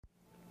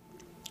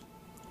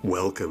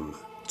Welcome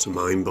to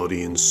Mind,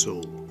 Body and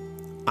Soul.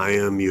 I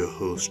am your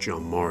host,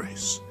 John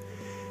Morris.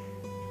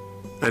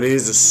 And it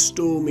is a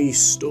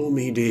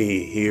stormy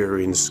day here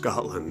in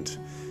Scotland.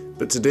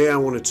 But today I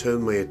want to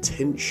turn my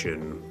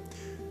attention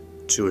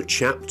to a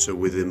chapter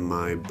within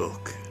my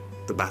book,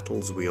 The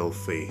Battles We All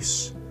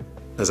Face,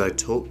 as I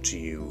talk to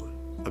you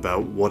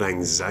about what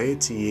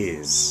anxiety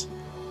is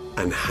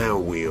and how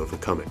we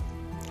overcome it.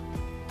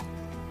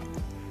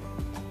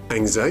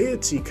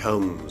 Anxiety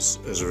comes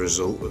as a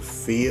result of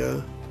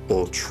fear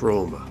or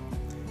trauma.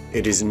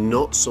 It is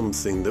not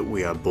something that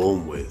we are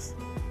born with.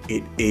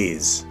 It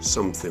is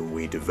something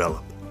we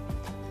develop.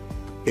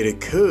 It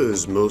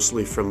occurs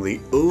mostly from the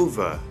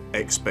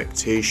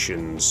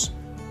over-expectations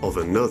of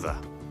another,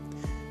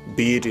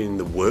 be it in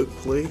the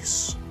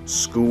workplace,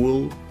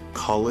 school,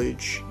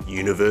 college,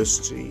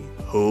 university,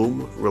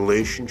 home,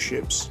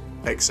 relationships,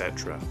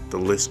 etc. The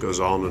list goes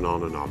on and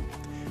on and on.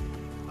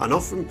 And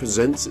often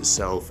presents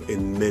itself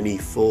in many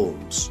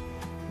forms,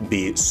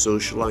 be it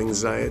social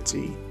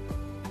anxiety,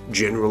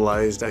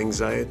 generalized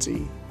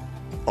anxiety,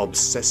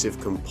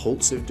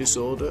 obsessive-compulsive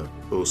disorder,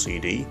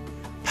 OCD,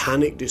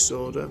 panic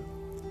disorder,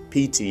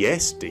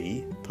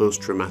 PTSD,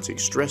 post-traumatic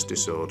stress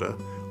disorder,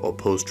 or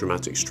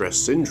post-traumatic stress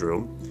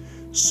syndrome,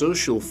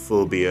 social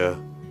phobia,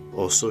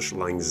 or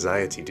social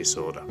anxiety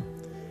disorder.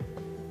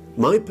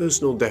 My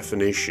personal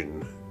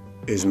definition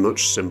is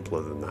much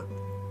simpler than that.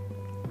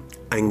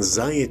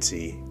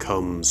 Anxiety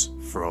comes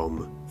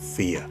from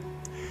fear,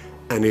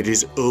 and it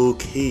is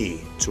okay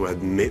to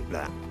admit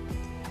that.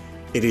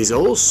 It is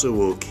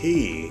also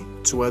okay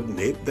to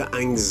admit that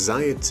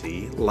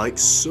anxiety, like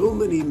so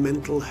many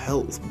mental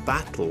health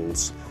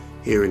battles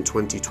here in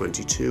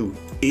 2022,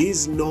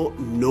 is not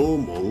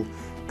normal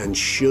and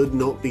should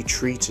not be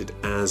treated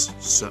as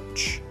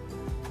such.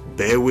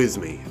 Bear with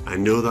me, I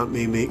know that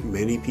may make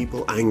many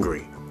people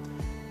angry,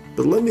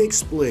 but let me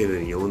explain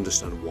and you'll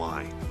understand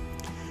why.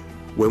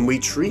 When we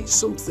treat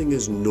something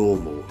as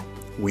normal,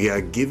 we are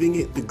giving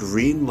it the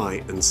green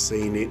light and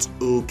saying it's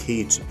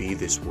okay to be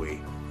this way.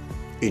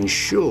 In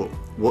short,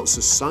 what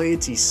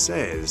society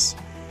says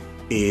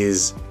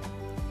is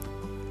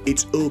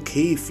it's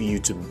okay for you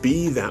to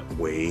be that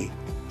way,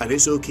 and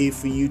it's okay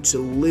for you to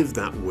live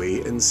that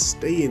way and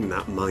stay in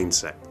that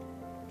mindset.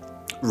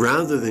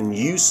 Rather than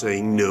you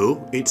saying,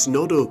 no, it's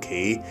not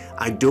okay,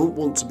 I don't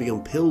want to be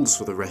on pills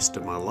for the rest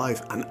of my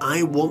life, and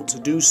I want to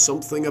do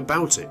something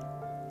about it.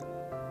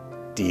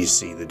 Do you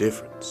see the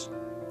difference?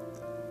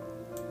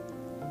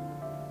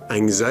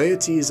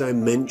 Anxiety, as I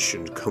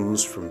mentioned,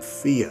 comes from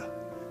fear.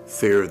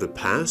 Fear of the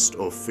past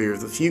or fear of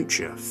the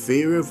future.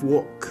 Fear of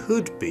what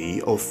could be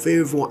or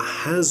fear of what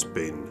has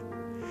been.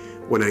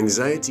 When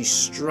anxiety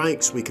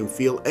strikes, we can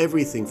feel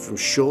everything from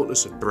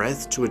shortness of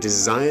breath to a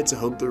desire to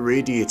hug the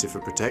radiator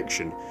for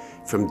protection,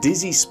 from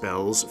dizzy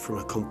spells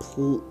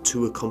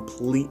to a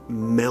complete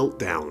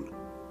meltdown.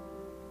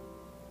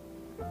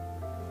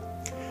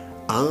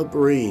 Our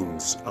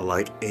brains are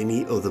like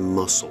any other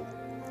muscle,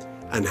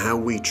 and how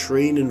we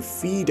train and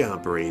feed our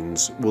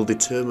brains will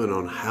determine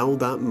on how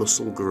that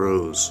muscle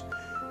grows.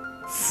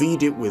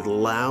 Feed it with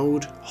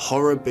loud,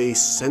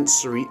 horror-based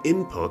sensory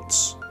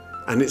inputs,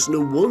 and it's no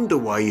wonder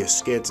why you're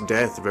scared to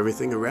death of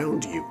everything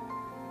around you.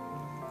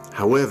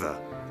 However,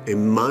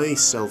 in my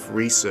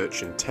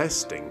self-research and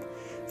testing,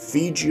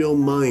 feed your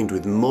mind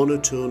with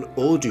monotone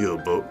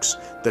audiobooks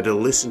that are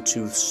listened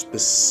to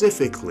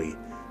specifically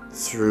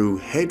through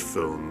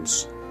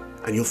headphones,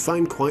 and you'll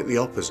find quite the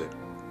opposite.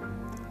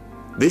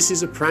 This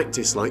is a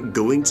practice like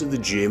going to the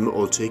gym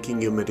or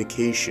taking your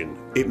medication.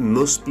 It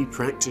must be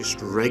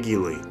practiced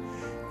regularly.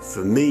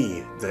 For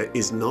me, there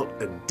is not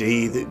a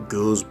day that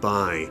goes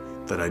by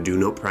that I do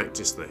not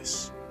practice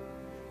this.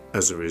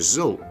 As a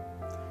result,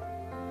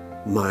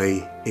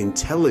 my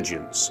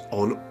intelligence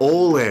on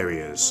all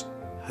areas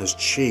has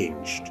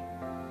changed.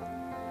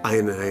 I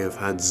have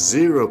had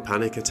 0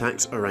 panic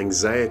attacks or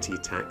anxiety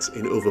attacks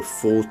in over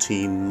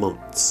 14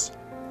 months.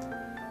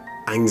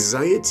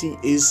 Anxiety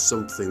is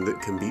something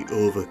that can be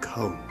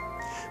overcome,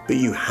 but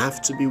you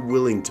have to be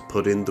willing to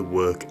put in the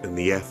work and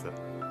the effort.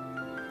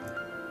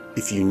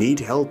 If you need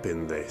help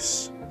in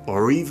this,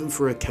 or even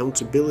for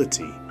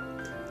accountability,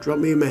 drop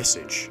me a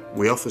message.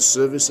 We offer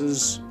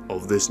services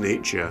of this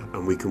nature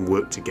and we can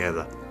work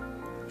together.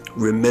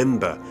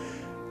 Remember,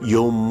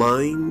 your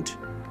mind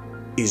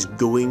is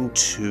going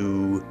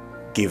to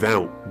give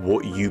out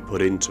what you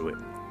put into it.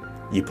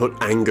 You put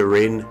anger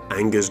in,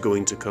 anger's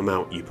going to come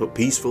out. You put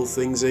peaceful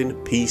things in,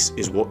 peace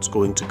is what's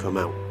going to come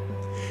out.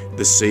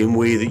 The same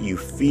way that you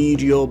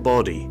feed your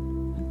body,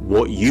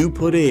 what you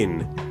put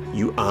in,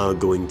 you are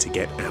going to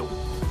get out.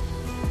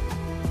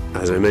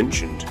 As I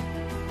mentioned,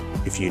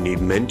 if you need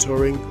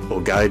mentoring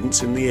or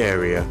guidance in the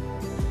area,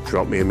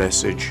 drop me a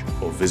message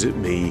or visit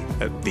me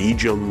at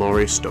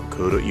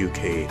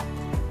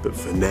thejohnmorris.co.uk. But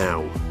for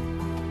now,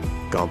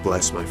 God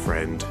bless, my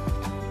friend.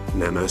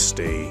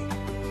 Namaste.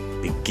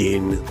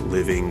 Begin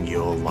living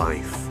your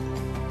life.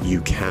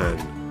 You can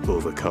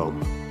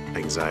overcome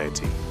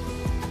anxiety.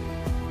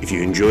 If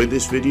you enjoyed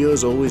this video,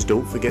 as always,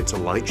 don't forget to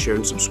like, share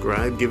and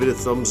subscribe. Give it a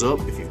thumbs up.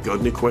 If you've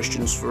got any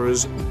questions for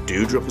us,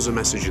 do drop us a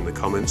message in the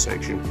comment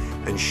section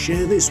and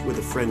share this with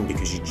a friend,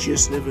 because you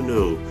just never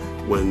know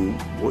when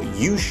what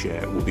you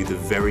share will be the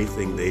very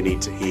thing they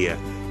need to hear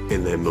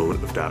in their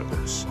moment of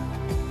darkness.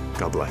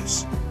 God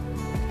bless.